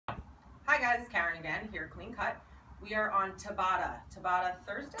guys, it's Karen again, here, Clean Cut. We are on Tabata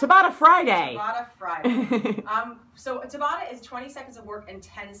Thursday? Tabata Friday. Tabata Friday. So Tabata is 20 seconds of work and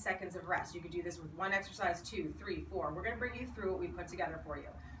 10 seconds of rest. You could do this with one exercise, 2, 3, 4. We're going to bring you through what we put together for you.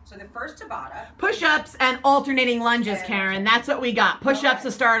 So the first Tabata. Push-ups and alternating lunges, Karen. That's what we got. Push-ups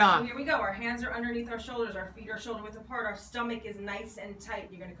to start off. So here we go. Our hands are underneath our shoulders. Our feet are shoulder width apart. Our stomach is nice and tight.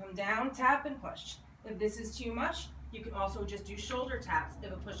 You're going to come down, tap, and push. If this is too much, you can also just do shoulder taps.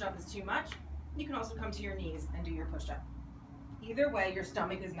 If a push-up is too much, you can also come to your knees and do your push-up. Either way, your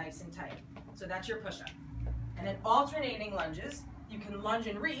stomach is nice and tight. So that's your push-up. And then alternating lunges. You can lunge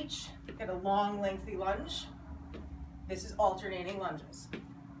and reach. Get a long, lengthy lunge. This is alternating lunges.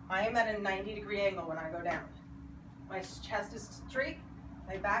 I am at a 90-degree angle when I go down. My chest is straight.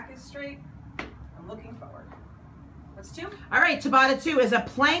 My back is straight. I'm looking forward. What's 2? All right, Tabata 2 is a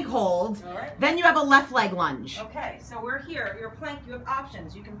plank hold. All right. Then you have a left leg lunge. Okay, so we're here. Your plank, you have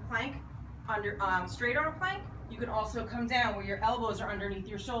options. You can plank under straight arm plank. You can also come down where your elbows are underneath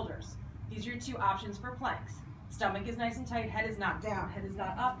your shoulders. These are your 2 options for planks. Stomach is nice and tight, head is not down, head is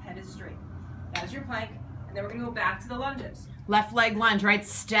not up, head is straight. That is your plank. And then we're going to go back to the lunges. Left leg lunge, right?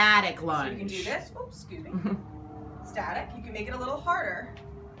 Static lunge. So you can do this. Oops, excuse me. Static. You can make it a little harder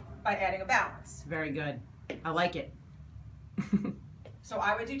by adding a balance. Very good. I like it. So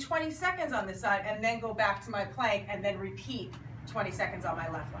I would do 20 seconds on this side and then go back to my plank and then repeat 20 seconds on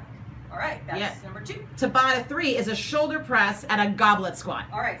my left leg. All right, that's number 2. Tabata 3 is a shoulder press and a goblet squat.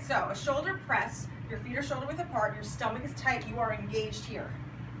 All right, so a shoulder press, your feet are shoulder width apart, your stomach is tight, you are engaged here.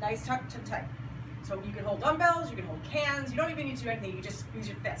 Nice tuck to tight. So you can hold dumbbells, you can hold cans, you don't even need to do anything, you can just squeeze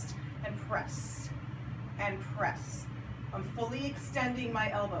your fist and press, and press. I'm fully extending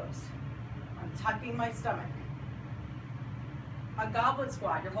my elbows. I'm tucking my stomach. A goblet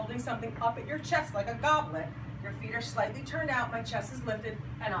squat, you're holding something up at your chest like a goblet. Your feet are slightly turned out, my chest is lifted,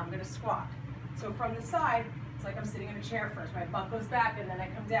 and I'm gonna squat. So from the side, it's like I'm sitting in a chair first. My butt goes back and then I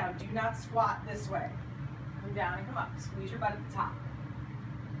come down. Do not squat this way. Come down and come up. Squeeze your butt at the top.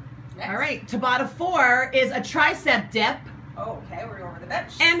 Next. All right, Tabata 4 is a tricep dip. Oh, okay, we're over the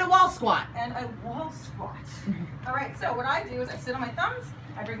bench. And a wall squat. And a wall squat. All right, so what I do is I sit on my thumbs,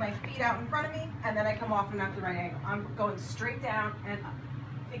 I bring my feet out in front of me, and then I come off and at the right angle. I'm going straight down and up.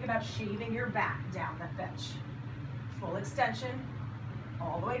 Think about shaving your back down that bench. Full extension,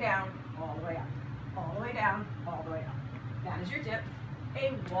 all the way down, all the way up. All the way down, all the way up. That is your dip.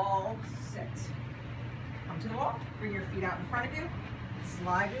 A wall sit. Come to the wall, bring your feet out in front of you,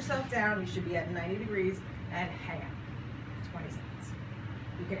 slide yourself down, you should be at 90 degrees, and hang out. 20 seconds.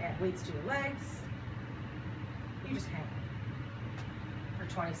 You can add weights to your legs. You just hang out for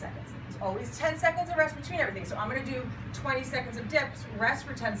 20 seconds. There's always 10 seconds of rest between everything. So I'm gonna do 20 seconds of dips, rest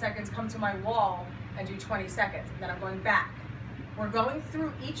for 10 seconds, come to my wall, and do 20 seconds. And then I'm going back. We're going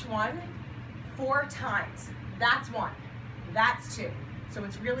through each one 4 times. That's 1. That's 2. So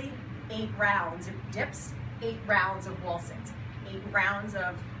it's really 8 rounds of dips, 8 rounds of wall sits, 8 rounds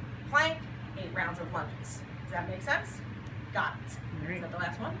of plank, 8 rounds of lunges. Does that make sense? Got it. All right. Is that the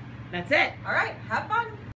last one? That's it. All right, have fun.